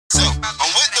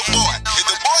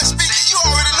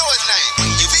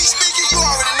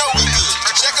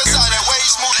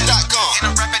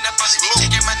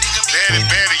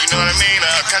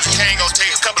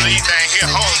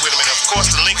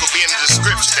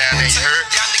You heard?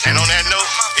 And on that note,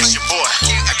 it's your boy.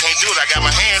 I can't do it, I got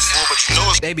my hands full, but you know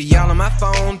it's. They be all on my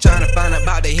phone, trying to find out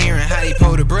about the hearing, how they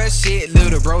pull the brush shit.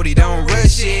 Little Brody, don't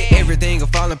rush it. Everything will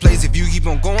fall in place if you keep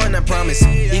on going, I promise.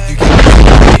 If you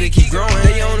keep growing.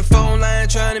 They on the phone line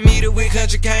trying to meet up with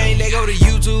Country Kane. They go to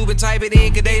YouTube and type it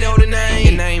in, cause they know the name.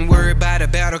 And I ain't worried about a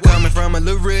battle coming from a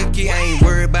little rookie. I ain't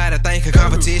worried about a thing of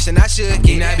competition, I should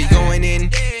get. I be going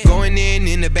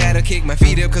in the battle, kick my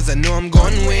feet up, cause I know I'm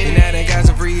going to win. And I done got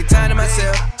some free time to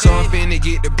myself, so I'm finna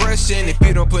get the brushing. If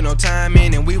you don't put no time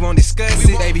in, and we won't discuss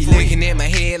it. They be looking at my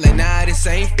head like, nah, this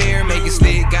ain't fair. Make it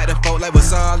slick, got the folk like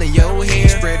what's all in your hair.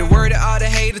 Spread the word to all the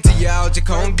haters to y'all, just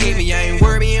come get me. I ain't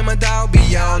worried, me and my dog be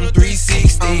on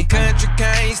 360. I'm Country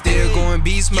Kane, still going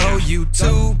beast mode.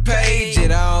 YouTube page,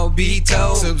 it all be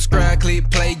told. Subscribe, click,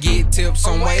 play, get tips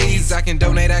on ways I can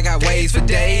donate. I got ways for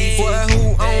days. Boy,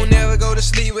 who on never go to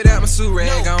sleep without my suit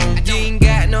rag on. You ain't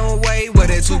got no way, but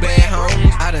that's too bad,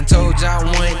 homes. I done told y'all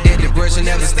one that the brushing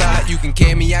never stop. You can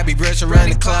carry me, I be brushing around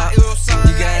the clock. You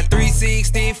got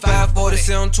 360, 540,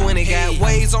 720. Got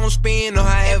ways on spin or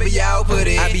however y'all put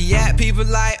it. I be at people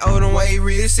like, oh, don't wait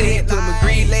real set. Put my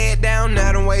green leg down,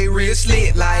 now don't wait real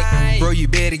slit. Like, bro, you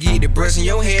better get the brush in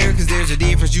your hair, cause there's a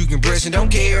difference, you can brush and don't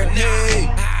care. Hey,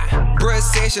 brush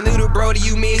session, little Brody,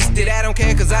 you missed it. I don't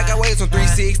care, cause I got waves on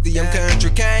 360. I'm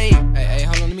Country Kane. Hey,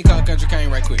 hold on, let me call Country Kane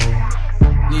right quick.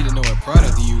 Need to know what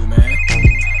product to use, man.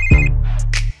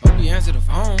 Hope you answer the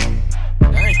phone.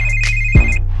 Dang.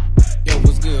 Yo,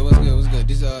 what's good?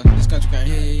 This Country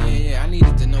Kane. Yeah. I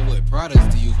needed to know what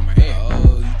products to use for my hair.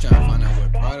 Oh, you trying to find out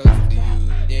what products to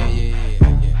use? Yeah.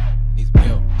 Needs some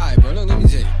help. Alright, bro, look, let me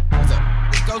tell you. What's up?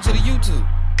 Just go to the YouTube.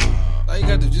 All you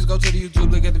gotta do, just go to the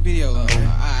YouTube, look at the video.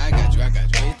 I got you.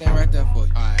 Everything right there for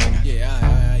you. Alright,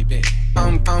 yeah, I bet.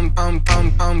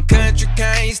 I'm Country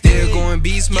Kane, still going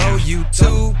beast mode.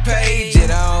 YouTube page,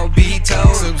 it all be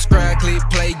told. Subscribe, click,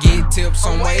 play, get tips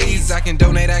on ways I can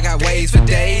donate. I got ways for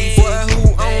days. Boy,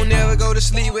 who on never go to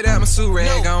sleep without my suit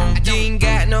rag on. You ain't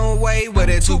got no way, but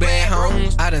it's too bad,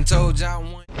 homes. I done told y'all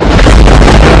one.